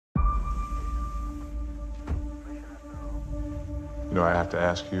You know, I have to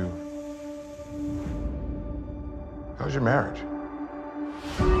ask you, how's your marriage?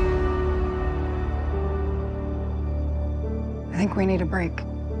 I think we need a break.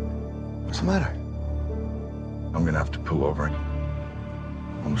 What's the matter? I'm gonna have to pull over.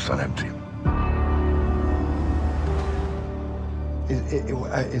 Almost on empty.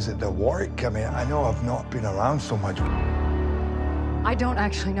 Is it the work? I mean, I know I've not been around so much. I don't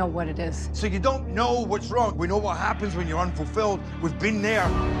actually know what it is. So you don't know what's wrong. We know what happens when you're unfulfilled. We've been there.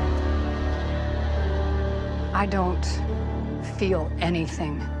 I don't feel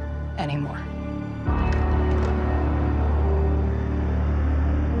anything anymore.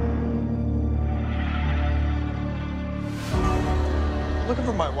 Looking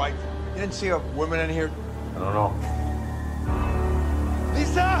for my wife. You didn't see a woman in here? I don't know.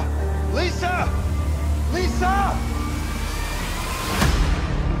 Lisa! Lisa! Lisa!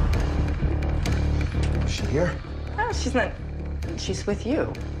 Is she here? No, she's not. She's with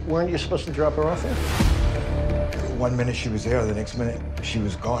you. Weren't you supposed to drop her off there? 1 minute she was there, the next minute she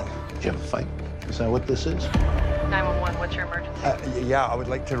was gone. Did you have a fight? Is that what this is? 911, what's your emergency? Yeah, I would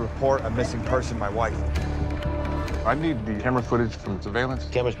like to report a missing person, my wife. I need the camera footage from surveillance.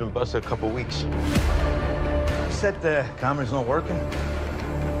 Camera's been busted a couple weeks. You said the camera's not working?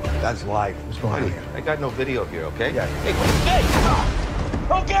 That's live. What's going on here? I got no video here, okay? Yeah. Hey!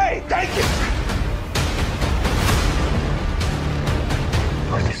 Okay, thank you!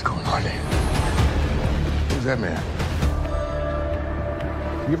 What is going on here? Who's that man?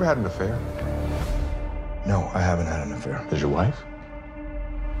 You ever had an affair? No, I haven't had an affair. Does your wife?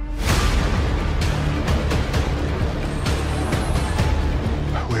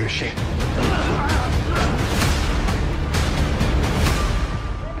 Where is she?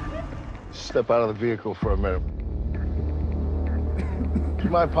 Step out of the vehicle for a minute. Do you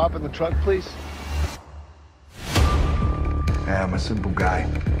mind popping the trunk, please? Yeah, I'm a simple guy.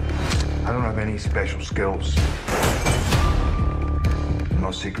 I don't have any special skills.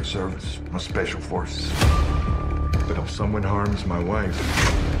 No Secret Service, no Special Forces. But if someone harms my wife,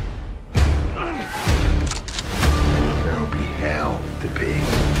 there'll be hell to pay.